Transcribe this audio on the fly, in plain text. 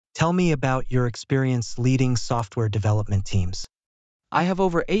Tell me about your experience leading software development teams. I have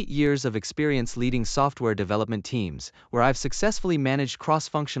over 8 years of experience leading software development teams, where I've successfully managed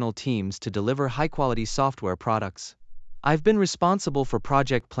cross-functional teams to deliver high-quality software products. I've been responsible for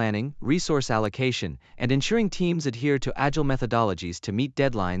project planning, resource allocation, and ensuring teams adhere to agile methodologies to meet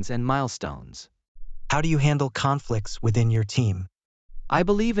deadlines and milestones. How do you handle conflicts within your team? I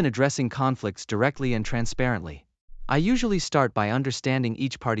believe in addressing conflicts directly and transparently. I usually start by understanding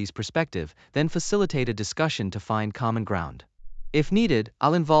each party's perspective, then facilitate a discussion to find common ground. If needed,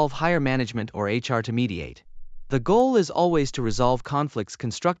 I'll involve higher management or HR to mediate. The goal is always to resolve conflicts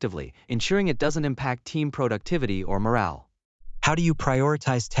constructively, ensuring it doesn't impact team productivity or morale. How do you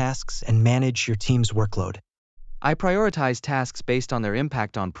prioritize tasks and manage your team's workload? I prioritize tasks based on their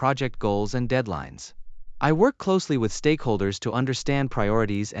impact on project goals and deadlines. I work closely with stakeholders to understand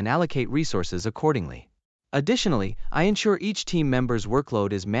priorities and allocate resources accordingly. Additionally, I ensure each team member's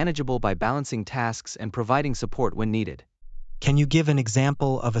workload is manageable by balancing tasks and providing support when needed. Can you give an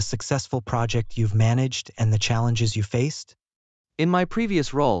example of a successful project you've managed and the challenges you faced? In my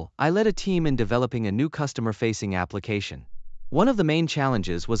previous role, I led a team in developing a new customer-facing application. One of the main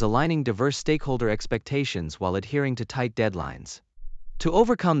challenges was aligning diverse stakeholder expectations while adhering to tight deadlines. To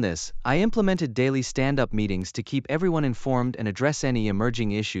overcome this, I implemented daily stand-up meetings to keep everyone informed and address any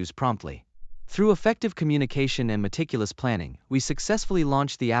emerging issues promptly. Through effective communication and meticulous planning, we successfully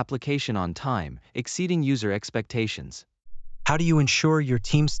launched the application on time, exceeding user expectations. How do you ensure your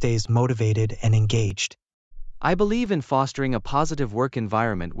team stays motivated and engaged? I believe in fostering a positive work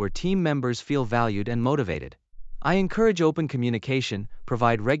environment where team members feel valued and motivated. I encourage open communication,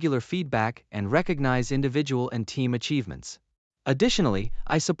 provide regular feedback, and recognize individual and team achievements. Additionally,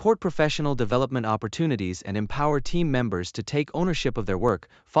 I support professional development opportunities and empower team members to take ownership of their work,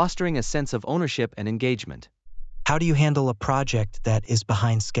 fostering a sense of ownership and engagement. How do you handle a project that is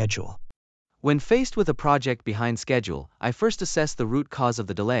behind schedule? When faced with a project behind schedule, I first assess the root cause of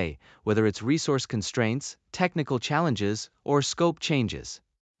the delay, whether it's resource constraints, technical challenges, or scope changes.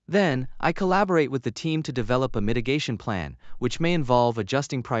 Then, I collaborate with the team to develop a mitigation plan, which may involve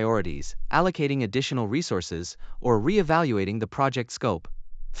adjusting priorities, allocating additional resources, or re-evaluating the project scope.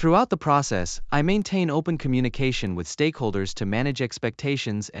 Throughout the process, I maintain open communication with stakeholders to manage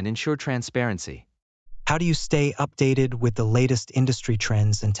expectations and ensure transparency. How do you stay updated with the latest industry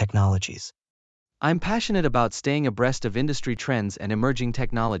trends and technologies? I'm passionate about staying abreast of industry trends and emerging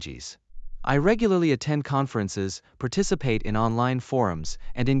technologies. I regularly attend conferences, participate in online forums,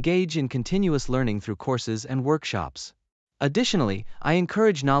 and engage in continuous learning through courses and workshops. Additionally, I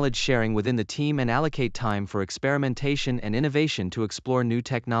encourage knowledge sharing within the team and allocate time for experimentation and innovation to explore new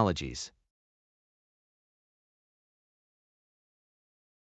technologies.